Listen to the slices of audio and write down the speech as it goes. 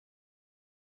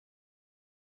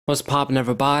What's poppin',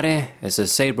 everybody? It's a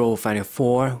Sabro Final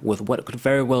 4 with what could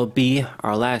very well be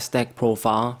our last deck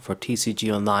profile for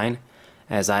TCG Online.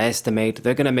 As I estimate,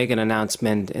 they're gonna make an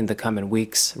announcement in the coming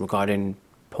weeks regarding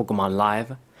Pokemon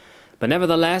Live. But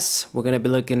nevertheless, we're gonna be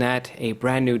looking at a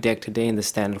brand new deck today in the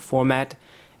standard format,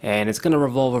 and it's gonna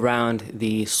revolve around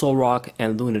the Solrock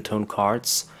and Lunatone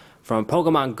cards from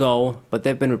Pokemon Go, but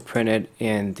they've been reprinted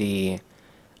in the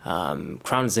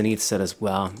Crown Zenith set as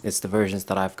well. It's the versions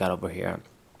that I've got over here.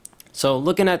 So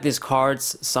looking at these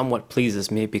cards somewhat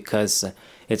pleases me because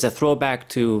it's a throwback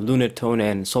to Lunatone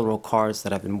and Solrock cards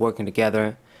that have been working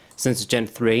together since Gen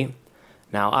 3.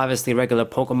 Now obviously regular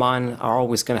Pokemon are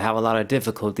always going to have a lot of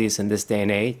difficulties in this day and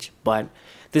age, but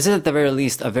this is at the very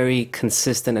least a very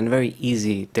consistent and very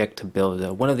easy deck to build.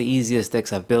 One of the easiest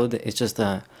decks I've built is just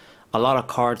a lot of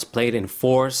cards played in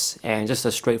force and just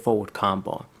a straightforward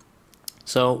combo.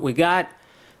 So we got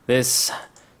this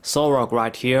Solrock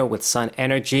right here with Sun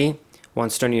Energy.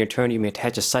 Once during your turn, you may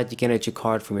attach a Psychic Energy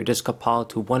card from your discard pile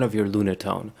to one of your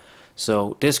Lunatone.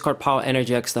 So discard pile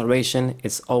energy acceleration,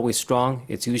 it's always strong.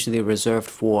 It's usually reserved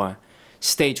for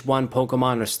stage 1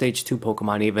 Pokemon or stage 2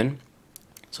 Pokemon even.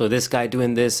 So this guy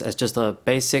doing this as just a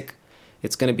basic,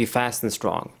 it's going to be fast and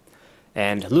strong.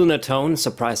 And Lunatone,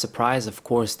 surprise surprise, of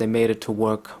course they made it to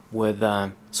work with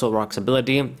Solrock's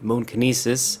ability, Moon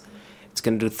Kinesis. It's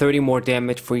going to do 30 more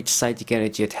damage for each Psychic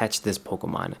Energy attached to this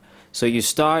Pokemon. So you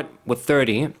start with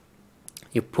 30,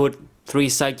 you put 3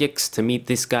 Psychics to meet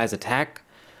this guy's attack,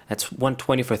 that's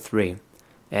 120 for 3.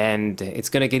 And it's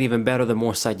going to get even better the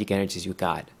more Psychic Energies you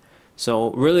got.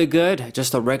 So really good,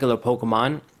 just a regular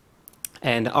Pokemon.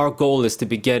 And our goal is to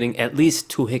be getting at least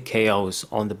 2 hit KOs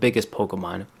on the biggest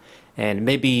Pokemon. And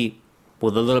maybe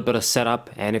with a little bit of setup,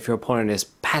 and if your opponent is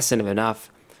passive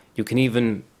enough, you can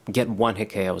even get 1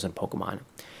 hit KOs in Pokemon.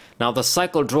 Now the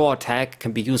cycle draw attack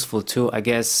can be useful too, I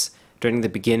guess, during the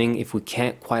beginning if we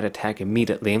can't quite attack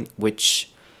immediately,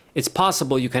 which it's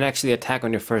possible you can actually attack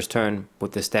on your first turn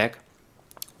with this deck,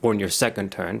 or on your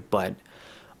second turn, but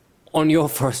on your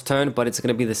first turn, but it's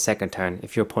going to be the second turn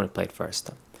if your opponent played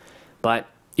first. But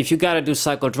if you gotta do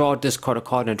cycle draw, discard a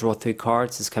card and draw 3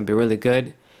 cards, this can be really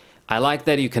good. I like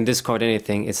that you can discard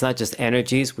anything. It's not just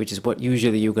energies, which is what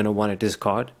usually you're going to want to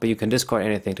discard, but you can discard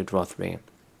anything to draw 3.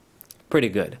 Pretty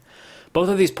good. Both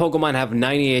of these Pokemon have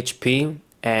 90 HP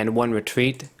and 1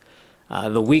 retreat.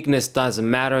 The weakness doesn't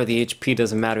matter, the HP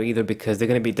doesn't matter either because they're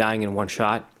going to be dying in one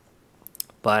shot.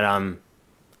 But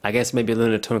I guess maybe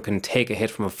Lunatone can take a hit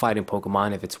from a fighting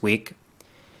Pokemon if it's weak.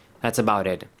 That's about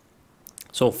it.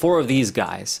 So 4 of these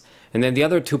guys. And then the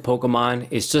other 2 Pokemon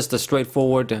is just a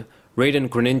straightforward Raiden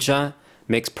Greninja.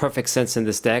 Makes perfect sense in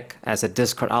this deck as a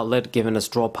discard outlet, giving us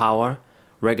draw power.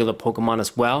 Regular Pokemon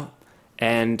as well.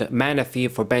 And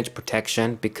Manaphy for bench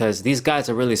protection, because these guys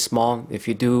are really small. If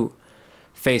you do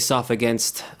face off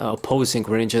against opposing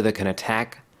Greninja that can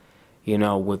attack, you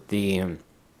know, with the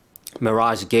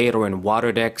Mirage Gate or in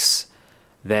water decks,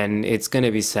 then it's going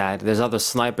to be sad. There's other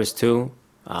snipers too.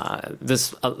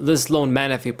 This lone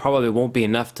Manaphy probably won't be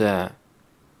enough to,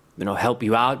 you know, help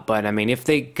you out, but I mean if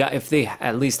they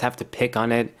at least have to pick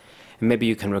on it and maybe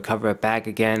you can recover it back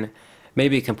again,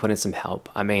 maybe you can put in some help.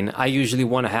 I mean, I usually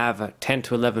want to have 10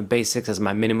 to 11 basics as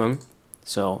my minimum,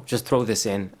 so just throw this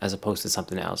in as opposed to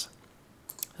something else.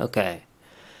 Okay,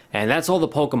 and that's all the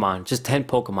Pokemon, just 10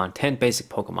 Pokemon, 10 basic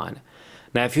Pokemon.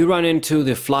 Now if you run into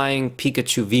the Flying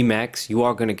Pikachu VMAX, you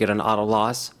are going to get an auto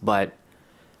loss, but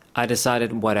I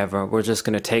decided whatever, we're just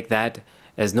going to take that.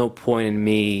 There's no point in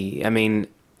me, I mean,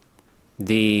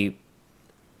 the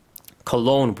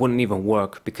Cologne wouldn't even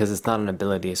work because it's not an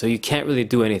ability, so you can't really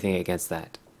do anything against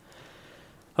that.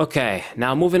 Okay,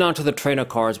 now moving on to the trainer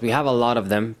cards, we have a lot of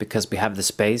them because we have the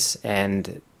space,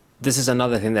 and this is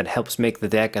another thing that helps make the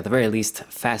deck at the very least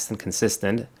fast and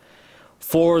consistent.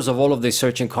 4s of all of the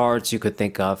searching cards you could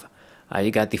think of.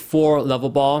 You got the 4 level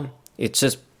ball, it's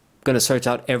just going to search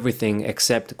out everything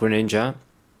except Greninja,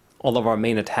 all of our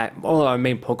main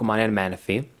Pokemon and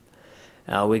Manaphy.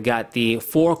 We got the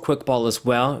 4 quick ball as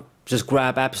well. Just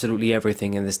grab absolutely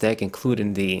everything in this deck,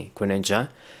 including the Greninja.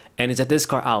 And it's a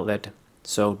discard outlet.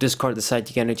 So discard the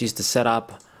Psychic Energies to set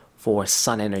up for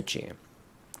Sun Energy.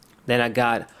 Then I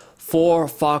got 4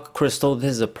 Fog Crystal.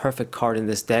 This is a perfect card in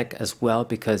this deck as well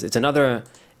because it's another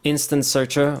instant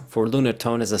searcher for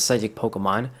Lunatone as a Psychic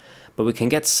Pokemon. But we can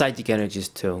get Psychic Energies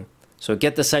too. So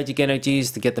get the Psychic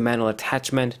Energies to get the manual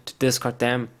attachment to discard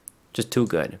them. Just too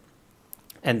good.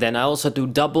 And then I also do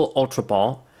double Ultra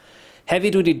Ball.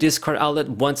 Heavy duty discard outlet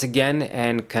once again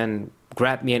and can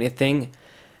grab me anything.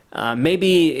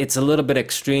 Maybe it's a little bit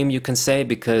extreme you can say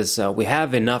because we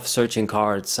have enough searching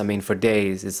cards, I mean for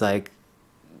days. It's like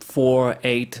 4,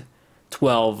 8,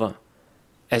 12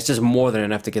 is just more than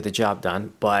enough to get the job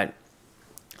done. But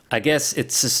I guess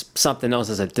it's just something else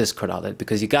as a discard outlet,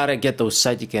 because you gotta get those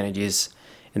psychic energies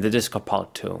in the discard pile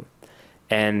too.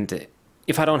 And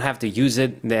if I don't have to use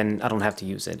it, then I don't have to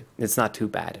use it. It's not too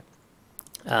bad.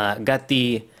 Got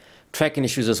the tracking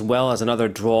issues as well as another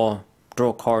draw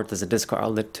card as a discard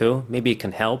outlet too. Maybe it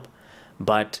can help,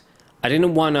 but I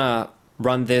didn't want to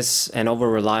run this and over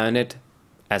rely on it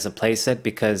as a playset,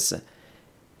 because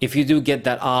if you do get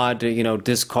that odd, you know,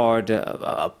 discard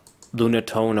a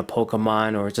Lunatone, a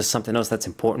Pokemon, or just something else that's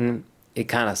important, it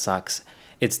kind of sucks.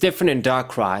 It's different in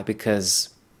Darkrai because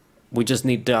we just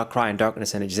need Darkrai and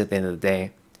Darkness energies at the end of the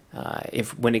day,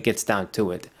 when it gets down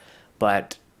to it.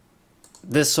 But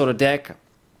this sort of deck,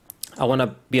 I want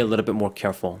to be a little bit more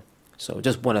careful. So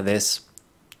just one of this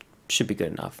should be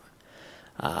good enough.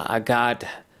 I got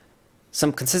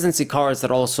some consistency cards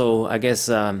that also, I guess,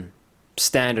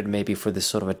 standard maybe for this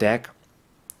sort of a deck,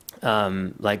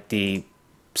 like the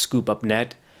Scoop Up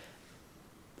Net.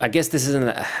 I guess this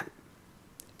isn't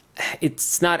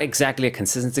it's not exactly a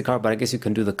consistency card, but I guess you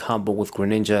can do the combo with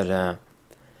Greninja to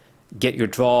get your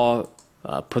draw,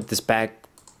 put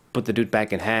the dude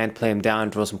back in hand, play him down,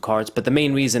 draw some cards. But the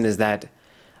main reason is that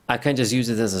I can just use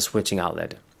it as a switching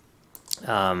outlet.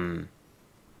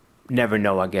 Never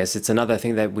know, I guess. It's another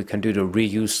thing that we can do to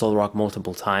reuse Solrock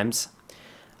multiple times.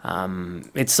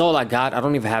 It's all I got. I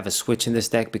don't even have a switch in this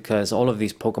deck because all of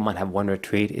these Pokemon have one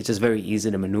retreat. It's just very easy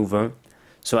to maneuver.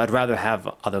 So I'd rather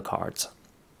have other cards.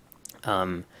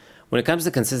 When it comes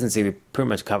to consistency, we pretty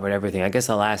much covered everything. I guess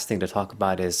the last thing to talk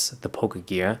about is the Poké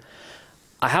Gear.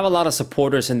 I have a lot of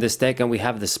supporters in this deck and we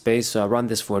have the space, so I run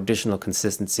this for additional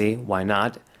consistency. Why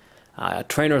not?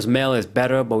 Trainer's Mail is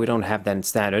better, but we don't have that in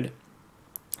standard.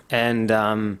 And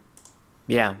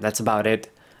yeah, that's about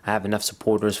it. I have enough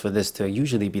supporters for this to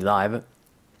usually be live.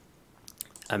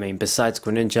 I mean, besides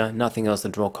Greninja, nothing else to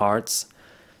draw cards.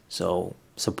 So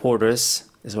supporters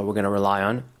is what we're going to rely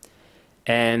on.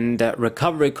 And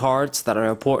recovery cards that are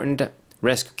important.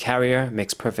 Rescue Carrier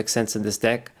makes perfect sense in this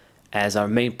deck, as our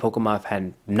main Pokemon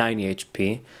had 90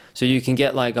 HP. So you can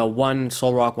get like a 1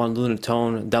 Solrock, 1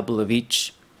 Lunatone, double of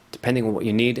each, depending on what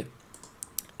you need.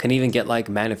 Can even get like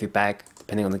Manaphy back,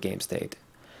 depending on the game state.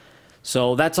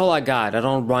 So that's all I got. I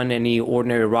don't run any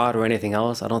ordinary rod or anything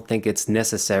else. I don't think it's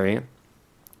necessary.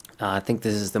 I think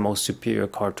this is the most superior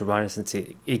card to run since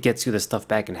it gets you the stuff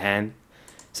back in hand,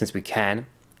 since we can.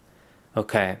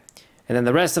 Okay, and then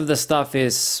the rest of the stuff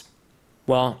is,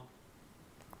 well,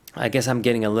 I guess I'm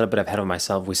getting a little bit ahead of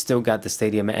myself. We still got the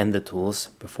stadium and the tools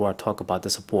before I talk about the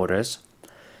supporters.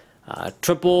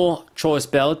 Triple Choice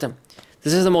Belt.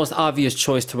 This is the most obvious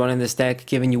choice to run in this deck,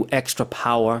 giving you extra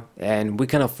power, and we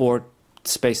can afford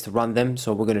space to run them,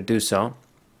 so we're going to do so.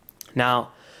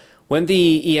 Now, when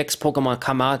the EX Pokemon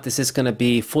come out, this is going to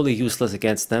be fully useless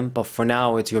against them, but for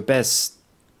now it's your best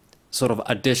sort of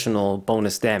additional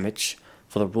bonus damage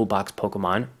for the rule box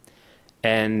Pokemon.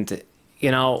 And,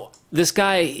 you know, this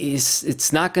guy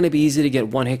it's not going to be easy to get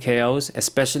one-hit KOs,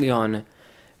 especially on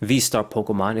V-Star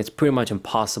Pokemon. It's pretty much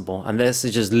impossible, unless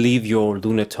you just leave your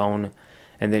Lunatone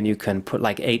and then you can put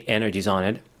like 8 energies on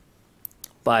it.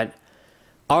 But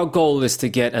our goal is to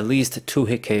get at least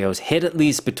 2-hit KOs, hit at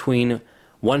least between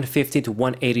 150 to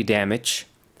 180 damage.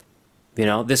 You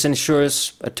know, this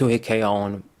ensures a 2-hit KO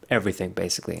on everything,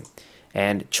 basically.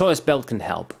 And Choice Belt can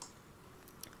help.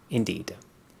 Indeed.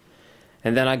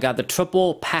 And then I got the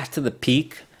triple Path to the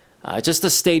Peak. Just a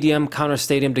stadium, counter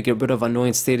stadium to get rid of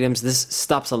annoying stadiums. This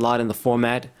stops a lot in the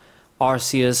format.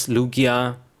 Arceus,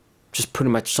 Lugia, just pretty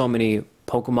much so many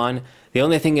Pokemon. The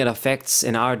only thing it affects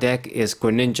in our deck is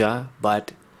Greninja,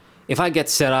 but if I get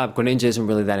set up, Greninja isn't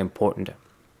really that important.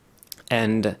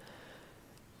 And,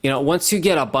 you know, once you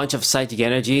get a bunch of Psychic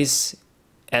Energies,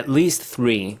 at least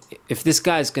 3, if this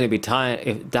guy is going to be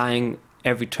dying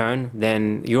every turn,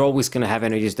 then you're always going to have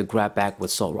energies to grab back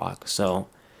with Solrock. So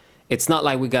it's not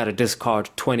like we got to discard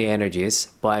 20 energies,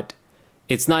 but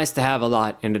it's nice to have a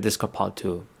lot in the discard pile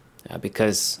too,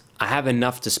 because I have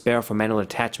enough to spare for manual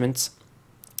attachments,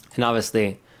 and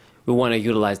obviously we want to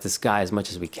utilize this guy as much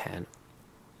as we can.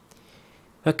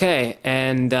 Okay,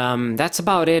 and that's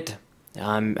about it.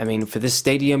 I mean, for this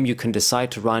stadium you can decide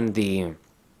to run the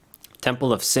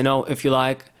Temple of Sinnoh if you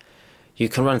like. You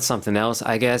can run something else,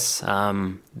 I guess.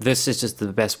 This is just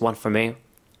the best one for me,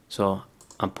 so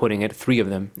I'm putting it, 3 of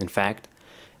them in fact.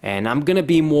 And I'm gonna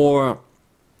be more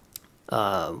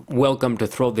welcome to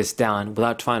throw this down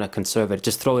without trying to conserve it.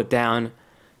 Just throw it down,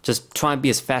 just try and be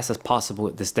as fast as possible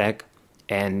with this deck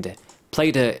and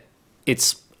play to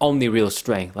its only real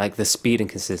strength, like the speed and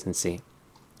consistency.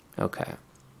 Okay.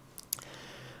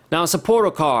 Now,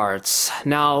 supporter cards.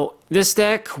 Now, this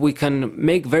deck, we can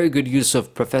make very good use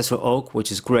of Professor Oak,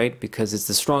 which is great because it's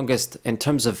the strongest in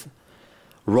terms of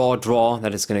raw draw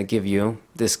that it's going to give you,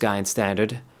 this guy in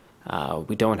Standard.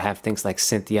 We don't have things like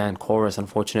Cynthia and Chorus,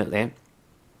 unfortunately.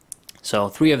 So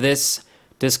 3 of this,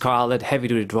 discard it, heavy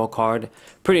duty draw card.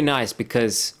 Pretty nice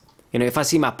because, you know, if I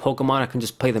see my Pokemon, I can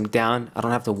just play them down. I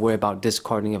don't have to worry about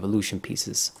discarding evolution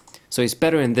pieces. So it's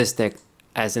better in this deck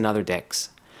as in other decks.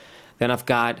 Then I've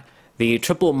got the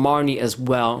triple Marnie as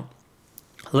well.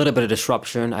 A little bit of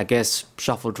disruption, I guess.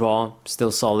 Shuffle draw,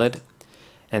 still solid.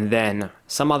 And then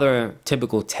some other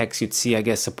typical techs you'd see, I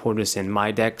guess, supporters in my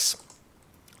decks.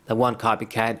 The one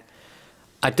copycat.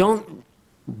 I don't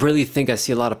really think I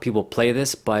see a lot of people play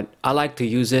this, but I like to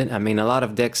use it. I mean, a lot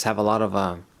of decks have a lot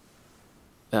of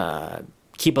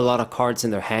keep a lot of cards in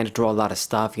their hand, draw a lot of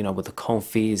stuff, you know, with the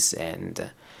Confies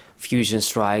and Fusion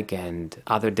Strike and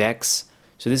other decks.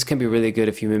 So this can be really good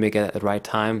if you mimic it at the right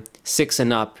time. 6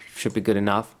 and up should be good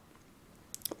enough,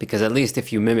 because at least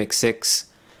if you mimic 6,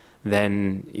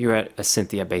 then you're at a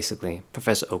Cynthia basically.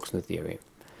 Professor Oak's new theory.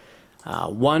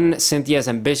 1 Cynthia's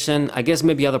Ambition. I guess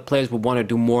maybe other players would want to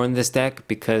do more in this deck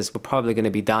because we're probably going to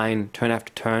be dying turn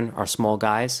after turn, our small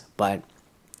guys, but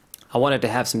I wanted to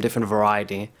have some different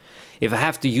variety. If I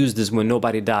have to use this when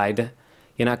nobody died,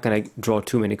 you're not going to draw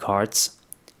too many cards.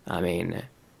 I mean,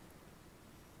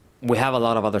 we have a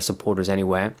lot of other supporters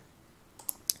anyway.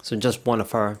 So just 1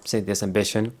 of her, Cynthia's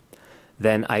Ambition.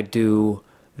 Then I do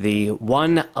the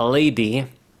 1 Lady,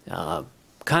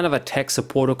 kind of a tech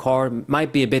supporter card.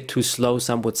 Might be a bit too slow,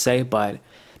 some would say, but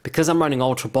because I'm running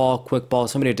Ultra Ball, Quick Ball,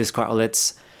 so many discard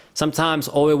outlets, sometimes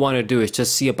all we want to do is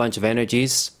just see a bunch of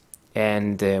energies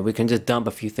and we can just dump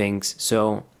a few things.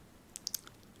 So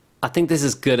I think this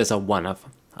is good as a one-of.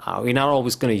 You're not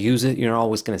always going to use it, you're not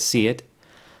always going to see it,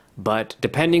 but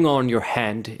depending on your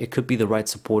hand, it could be the right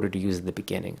supporter to use at the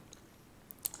beginning.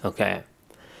 Okay.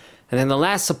 And then the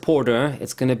last supporter,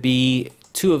 it's going to be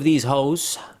 2 of these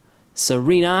hoes.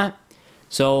 Serena.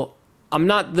 So I'm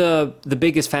not the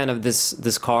biggest fan of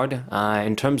this card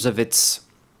in terms of it's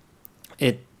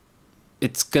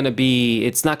not gonna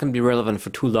be relevant for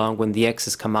too long. When the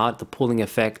X's come out, the pulling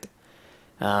effect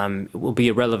will be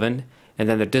irrelevant, and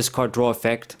then the discard draw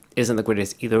effect isn't the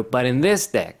greatest either. But in this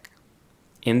deck,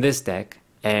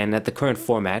 and at the current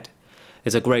format,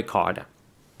 it's a great card.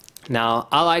 Now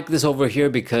I like this over here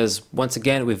because once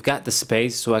again we've got the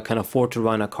space, so I can afford to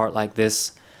run a card like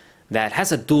this that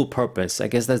has a dual purpose. I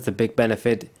guess that's the big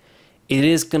benefit. It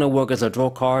is going to work as a draw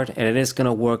card, and it is going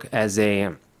to work as a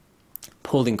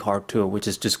pulling card too, which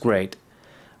is just great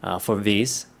for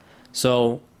these.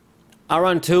 So I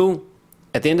run 2.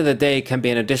 At the end of the day, it can be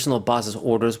an additional boss's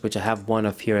orders, which I have 1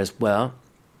 of here as well.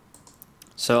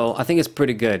 So I think it's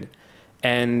pretty good.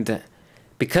 And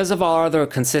because of our other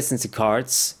consistency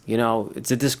cards, you know,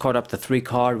 it's a discard up to 3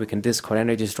 card. We can discard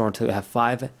energies drawn until we have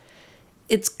 5.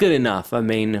 It's good enough. I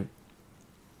mean,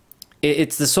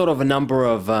 it's the sort of a number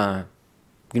of,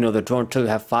 you know, the drawn until you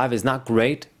have 5 is not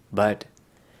great, but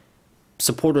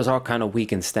supporters are kind of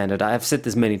weak in Standard. I've said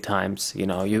this many times. You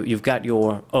know, you've got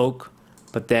your Oak,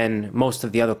 but then most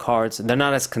of the other cards, they're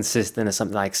not as consistent as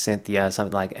something like Cynthia,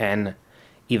 something like N,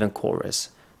 even Chorus.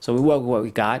 So we work with what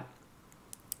we got.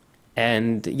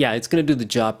 And yeah, it's going to do the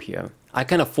job here. I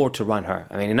can afford to run her.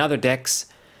 I mean, in other decks,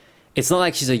 it's not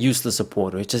like she's a useless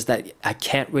supporter. It's just that I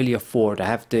can't really afford. I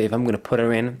have to, if I'm going to put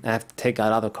her in, I have to take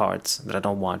out other cards that I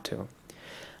don't want to.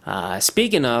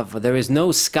 Speaking of, there is no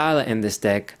Skyla in this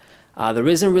deck. There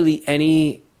isn't really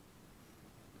any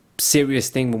serious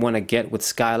thing we want to get with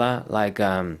Skyla, like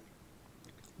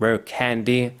rare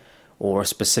candy or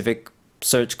specific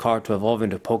search card to evolve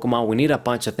into Pokemon. We need a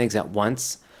bunch of things at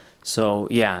once. So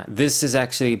yeah, this is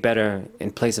actually better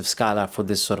in place of Skyla for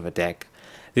this sort of a deck.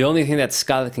 The only thing that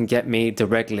Skyla can get me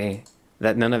directly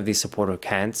that none of these supporter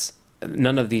can,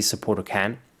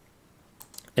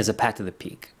 is a Path to the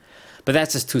Peak. But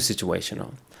that's just too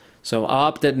situational. So I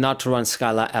opted not to run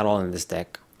Skyla at all in this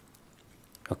deck.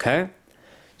 Okay?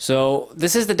 So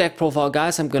this is the deck profile,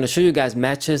 guys. I'm going to show you guys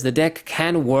matches. The deck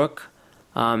can work.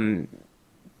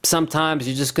 Sometimes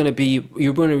you're going to be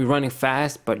running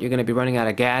fast, but you're going to be running out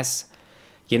of gas.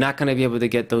 You're not going to be able to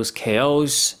get those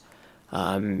KOs.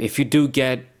 If you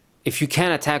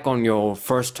can't attack on your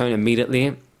first turn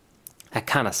immediately, that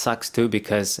kind of sucks too,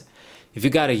 because if you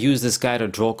got to use this guy to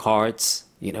draw cards,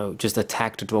 you know, just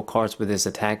attack to draw cards with his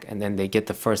attack, and then they get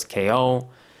the first KO,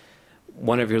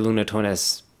 one of your Lunatone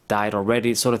has died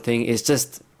already, sort of thing, it's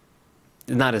just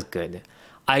not as good.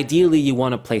 Ideally, you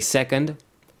want to play second,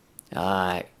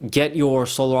 get your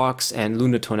Solrocks and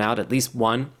Lunatone out, at least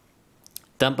one,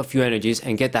 dump a few energies,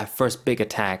 and get that first big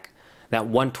attack that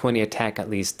 120 attack at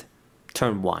least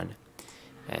turn 1.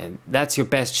 And that's your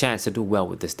best chance to do well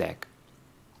with this deck.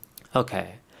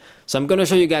 Okay, so I'm going to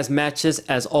show you guys matches.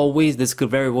 As always, this could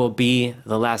very well be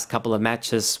the last couple of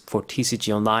matches for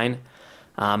TCG Online.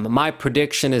 My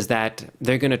prediction is that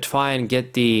they're going to try and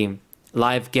get the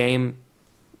live game,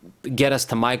 get us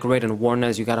to migrate and warn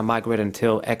us you got to migrate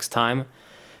until X time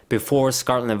before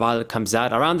Scarlet and Violet comes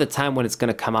out, around the time when it's going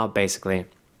to come out, basically,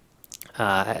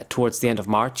 towards the end of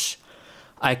March.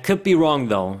 I could be wrong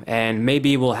though, and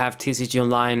maybe we'll have TCG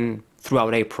Online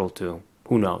throughout April too.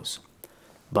 Who knows?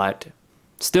 But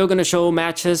still going to show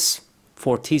matches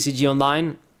for TCG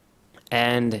Online,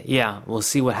 and yeah, we'll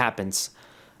see what happens.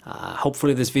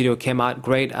 Hopefully this video came out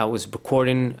great. I'm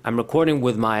recording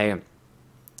with my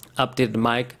updated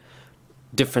mic,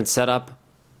 different setup,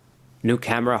 new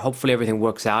camera. Hopefully everything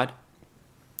works out.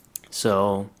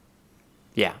 So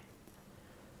yeah,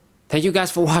 thank you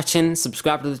guys for watching.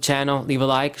 Subscribe to the channel, leave a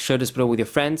like, share this video with your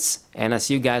friends, and I'll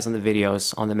see you guys on the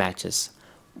videos on the matches.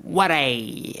 What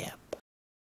a